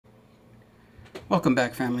Welcome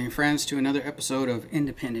back, family and friends, to another episode of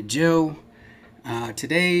Independent Joe.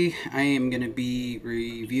 Today I am going to be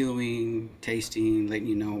reviewing, tasting, letting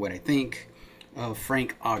you know what I think of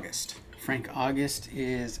Frank August. Frank August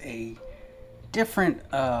is a different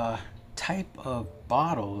type of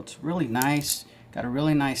bottle. It's really nice. Got a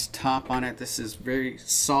really nice top on it. This is very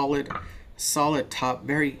solid top,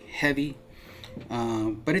 very heavy,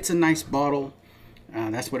 but it's a nice bottle.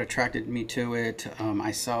 That's what attracted me to it.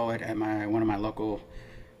 I saw it at one of my local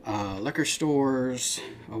liquor stores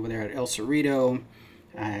over there at El Cerrito.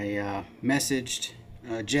 I messaged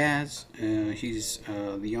Jazz. He's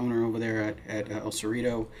the owner over there at El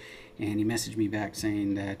Cerrito, and he messaged me back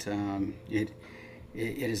saying that it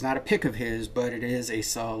is not a pick of his, but it is a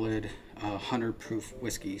solid 100 proof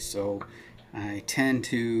whiskey. So I tend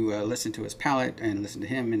to listen to his palate and listen to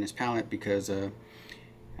him and his palate because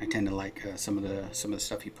I tend to like some of the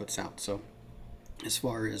stuff he puts out. So as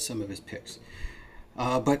far as some of his picks,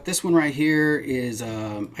 but this one right here is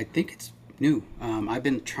I think it's new. I've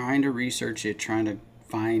been trying to research it, trying to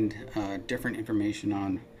find different information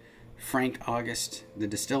on Frank August the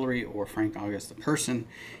distillery or Frank August the person,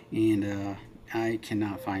 and I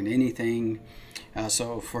cannot find anything.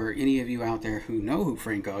 So for any of you out there who know who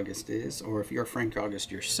Frank August is, or if you're Frank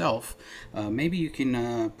August yourself, maybe you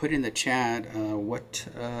can put in the chat what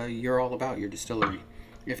you're all about, your distillery.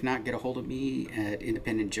 If not, get a hold of me at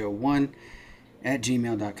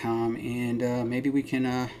indpndntjoe1@gmail.com, and maybe we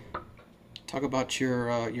can talk about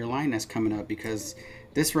your line that's coming up, because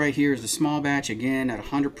this right here is a small batch, again at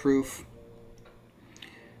 100 proof.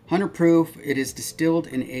 100 proof. It is distilled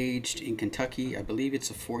and aged in Kentucky. I believe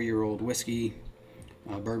it's a 4-year-old whiskey,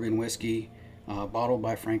 bourbon whiskey, bottled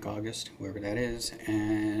by Frank August, whoever that is,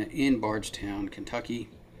 and in Bardstown, Kentucky.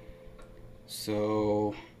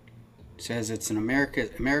 So it says it's an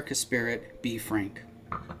America Spirit. Be Frank.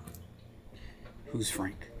 Who's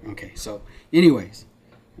Frank? Okay, so anyways,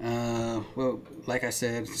 well, like I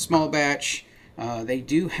said, small batch. They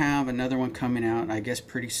do have another one coming out, I guess,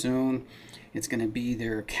 pretty soon. It's going to be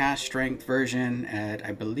their cask strength version at,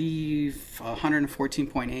 I believe,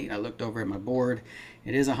 114.8. I looked over at my board.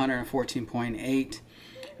 It is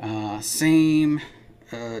 114.8. Same,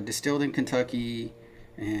 distilled in Kentucky,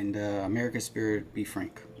 and American Spirit. Be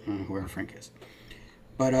Frank, whoever Frank is.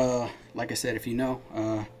 But like I said, if you know,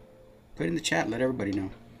 put it in the chat. Let everybody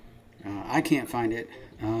know. I can't find it.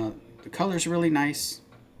 The color's really nice.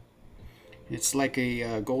 It's like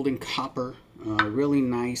a golden copper. Really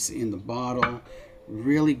nice in the bottle.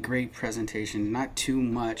 Really great presentation. Not too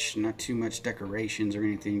much decorations or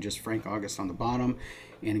anything. Just Frank August on the bottom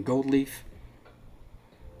and a gold leaf.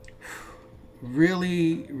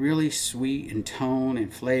 Really sweet in tone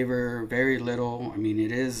and flavor. Very little. I mean,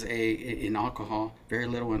 it is in alcohol. Very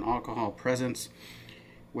little in alcohol presence,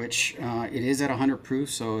 which it is at 100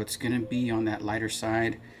 proof, so it's going to be on that lighter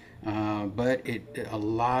side. But a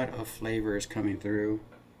lot of flavor is coming through.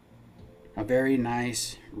 A very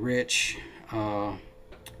nice, rich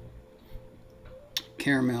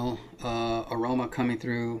caramel aroma coming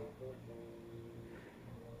through.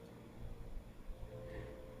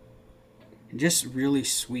 Just really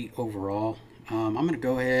sweet overall. I'm going to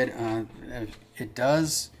go ahead. It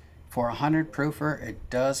does, for a 100 proofer, it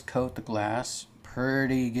does coat the glass.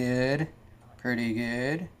 Pretty good. Pretty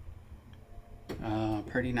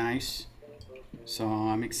nice. So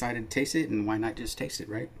I'm excited to taste it, and why not just taste it,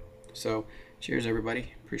 right? So cheers,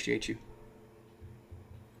 everybody. Appreciate you.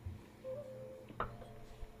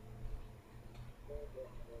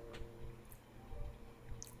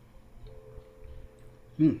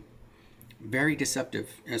 Very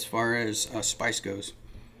deceptive as far as spice goes.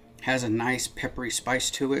 Has a nice peppery spice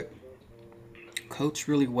to it. Coats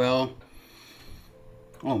really well.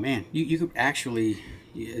 Oh man, you could actually,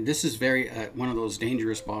 this is very one of those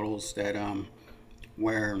dangerous bottles that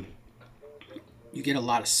where you get a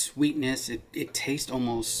lot of sweetness. It tastes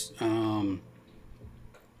almost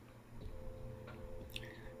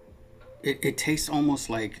it tastes almost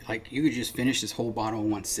like you could just finish this whole bottle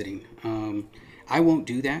in one sitting. I won't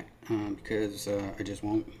do that because I just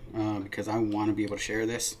won't, because I want to be able to share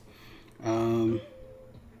this. I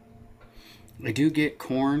do get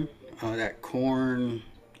corn, that corn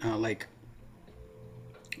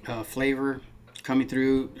flavor coming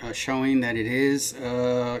through, showing that it is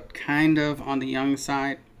kind of on the young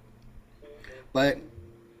side. But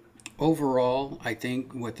overall, I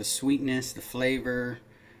think with the sweetness, the flavor,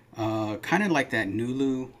 kind of like that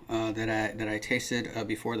Nulu that I tasted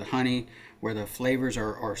before the honey, where the flavors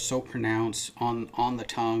are so pronounced on the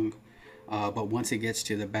tongue, but once it gets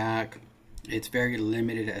to the back, it's very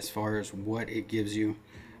limited as far as what it gives you.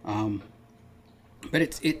 but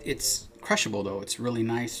it's crushable though. It's really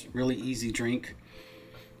nice, really easy drink.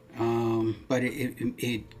 But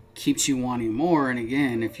it keeps you wanting more. And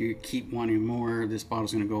again, if you keep wanting more, this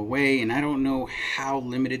bottle's going to go away. And I don't know how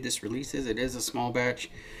limited this release is. It is a small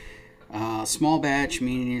batch. Small batch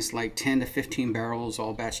meaning it's like 10 to 15 barrels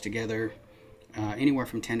all batched together. Anywhere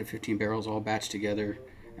from 10 to 15 barrels all batched together.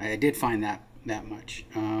 I did find that much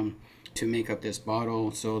to make up this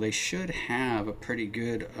bottle. So they should have a pretty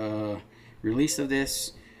good release of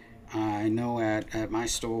this. I know at my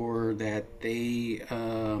store that they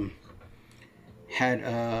had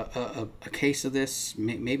a case of this,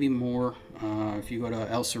 maybe more. If you go to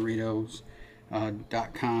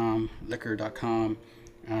elcerritos.com, liquor.com,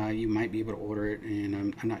 you might be able to order it, and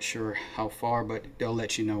I'm not sure how far, but they'll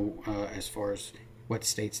let you know as far as what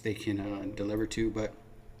states they can deliver to. But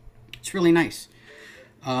it's really nice.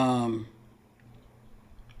 A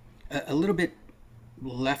little bit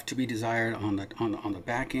left to be desired on the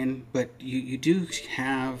back end, but you do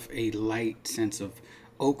have a light sense of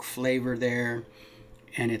oak flavor there,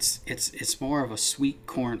 and it's more of a sweet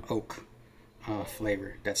corn oak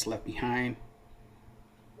flavor that's left behind.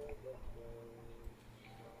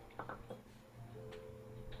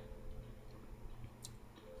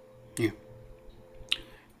 Yeah,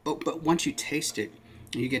 but once you taste it,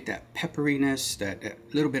 you get that pepperiness, that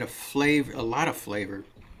little bit of flavor, a lot of flavor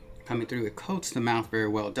coming through. It coats the mouth very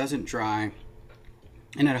well. It doesn't dry.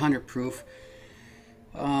 And at 100 proof,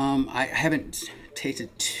 I haven't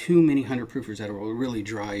tasted too many 100 proofers that will really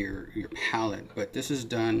dry your palate, but this is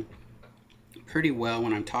done pretty well.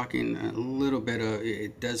 When I'm talking a little bit of,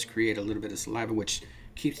 it does create a little bit of saliva, which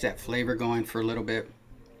keeps that flavor going for a little bit.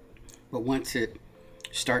 But once it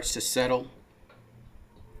starts to settle,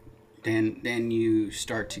 then you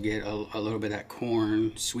start to get a little bit of that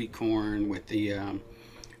corn, sweet corn, with the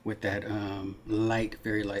with that light,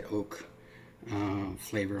 very light oak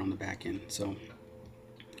flavor on the back end. So,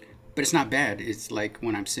 but it's not bad. It's like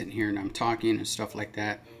when I'm sitting here and I'm talking and stuff like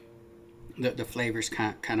that, the flavors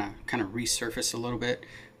kind of resurface a little bit,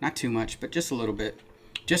 not too much, but just a little bit,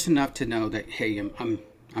 just enough to know that, hey,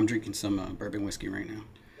 I'm drinking some bourbon whiskey right now.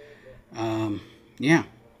 Yeah,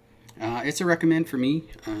 it's a recommend for me.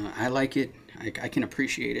 I like it. I can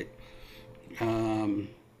appreciate it.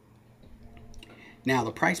 Now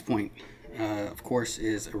the price point, of course,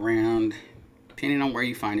 is around, depending on where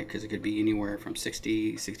you find it, because it could be anywhere from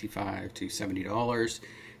 $60, $65 to $70,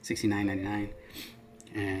 $69.99,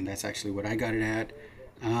 and that's actually what I got it at.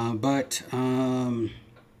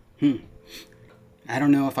 I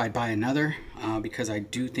don't know if I'd buy another, because I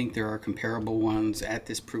do think there are comparable ones at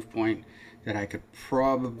this proof point that I could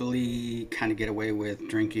probably kind of get away with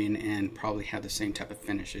drinking and probably have the same type of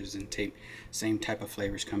finishes and same type of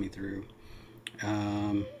flavors coming through.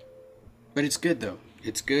 But it's good though.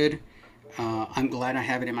 It's good. I'm glad I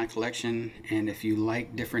have it in my collection, and if you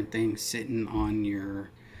like different things sitting on your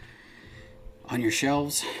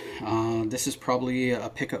shelves, this is probably a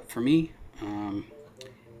pickup for me.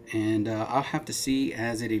 And I'll have to see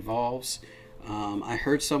as it evolves. I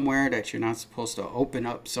heard somewhere that you're not supposed to open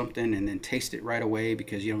up something and then taste it right away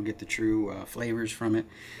because you don't get the true flavors from it.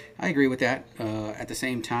 I agree with that. At the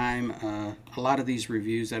same time, a lot of these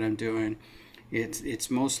reviews that I'm doing, it's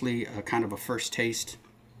mostly kind of a first taste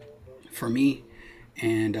for me,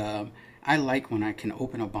 and I like when I can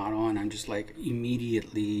open a bottle and I'm just like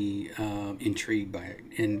immediately intrigued by it.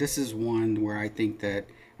 And this is one where I think that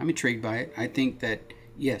I'm intrigued by it. I think that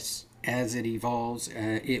yes, as it evolves,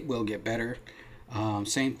 it will get better.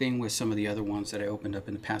 Same thing with some of the other ones that I opened up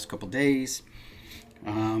in the past couple days.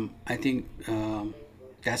 I think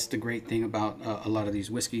that's the great thing about a lot of these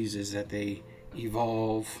whiskeys, is that they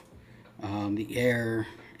evolve. The air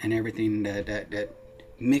and everything that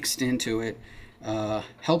mixed into it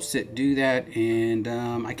helps it do that, and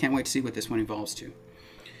I can't wait to see what this one evolves to.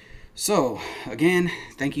 So again,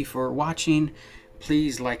 thank you for watching.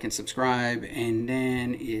 Please like and subscribe, and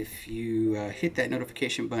then if you hit that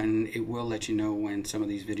notification button, it will let you know when some of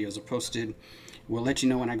these videos are posted. We'll let you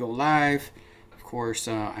know when I go live. Of course,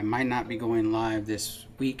 I might not be going live this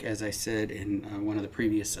week, as I said in one of the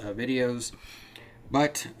previous videos,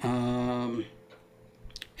 but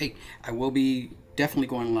hey, I will be definitely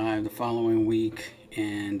going live the following week,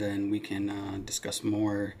 and then we can discuss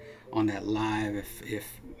more on that live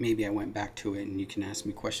if maybe I went back to it, and you can ask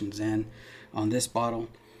me questions then on this bottle,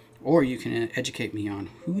 or you can educate me on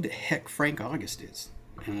who the heck Frank August is,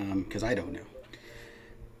 because I don't know.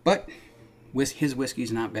 But his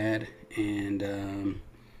whiskey's not bad, and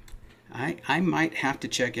I might have to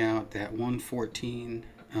check out that 114,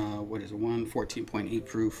 what is it, 114.8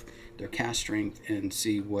 proof, their cask strength, and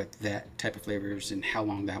see what that type of flavor is and how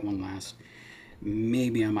long that one lasts.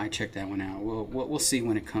 maybe I might check that one out. We'll see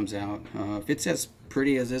when it comes out. If it's as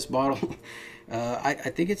pretty as this bottle, I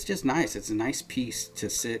think it's just nice. It's a nice piece to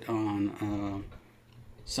sit on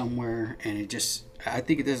somewhere, and I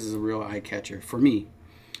think this is a real eye catcher for me.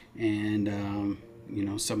 And you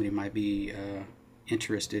know, somebody might be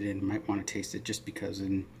interested and might want to taste it just because,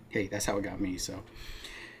 and hey, that's how it got me. So,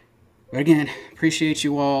 but again, appreciate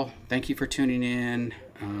you all. Thank you for tuning in.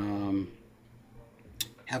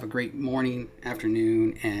 Have a great morning,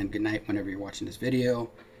 afternoon, and good night whenever you're watching this video.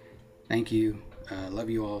 Thank you. Love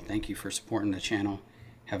you all. Thank you for supporting the channel.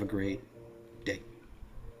 Have a great